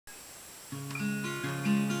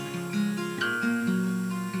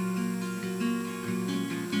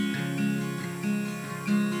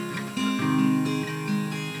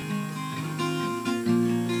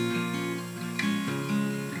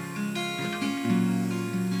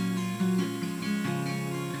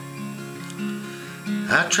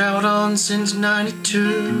I travelled on since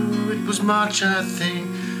 '92, it was March I think,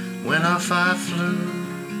 when off I flew.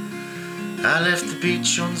 I left the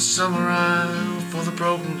beach on the summer isle for the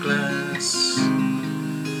broken glass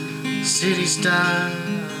city style.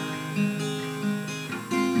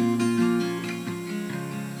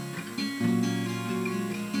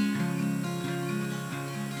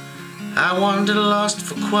 I wandered lost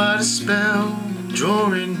for quite a spell,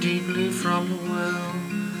 drawing deeply from the well.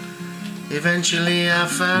 Eventually I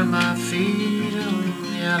found my feet on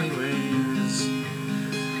the alleyways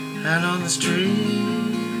and on the street.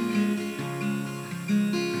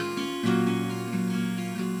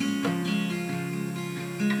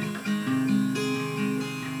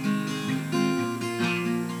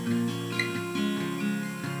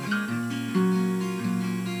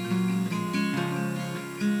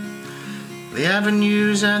 The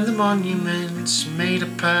avenues and the monuments made a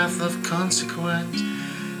path of consequence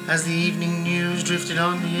as the evening news drifted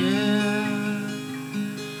on the air.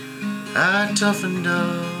 I toughened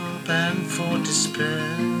up and fought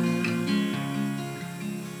despair.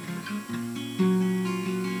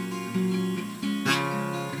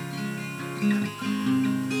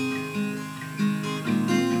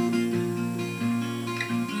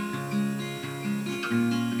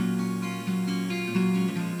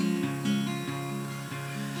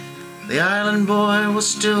 The island boy was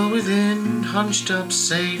still within, hunched up,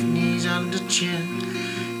 safe, knees under chin.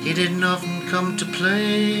 He didn't often come to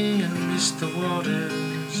play and missed the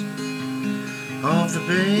waters of the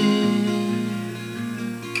bay.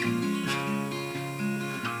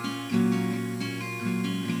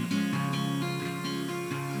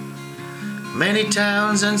 Many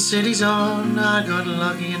towns and cities on, I got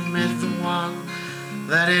lucky and met the one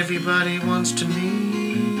that everybody wants to meet.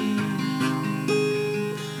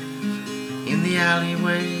 In the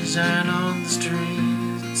alleyways and on the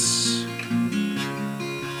streets.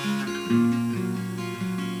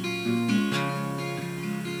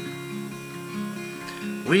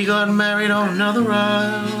 We got married on another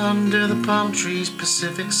isle, under the palm trees,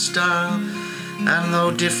 Pacific style. And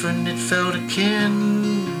though different, it felt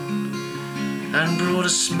akin and brought a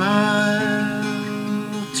smile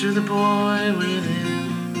to the boy within.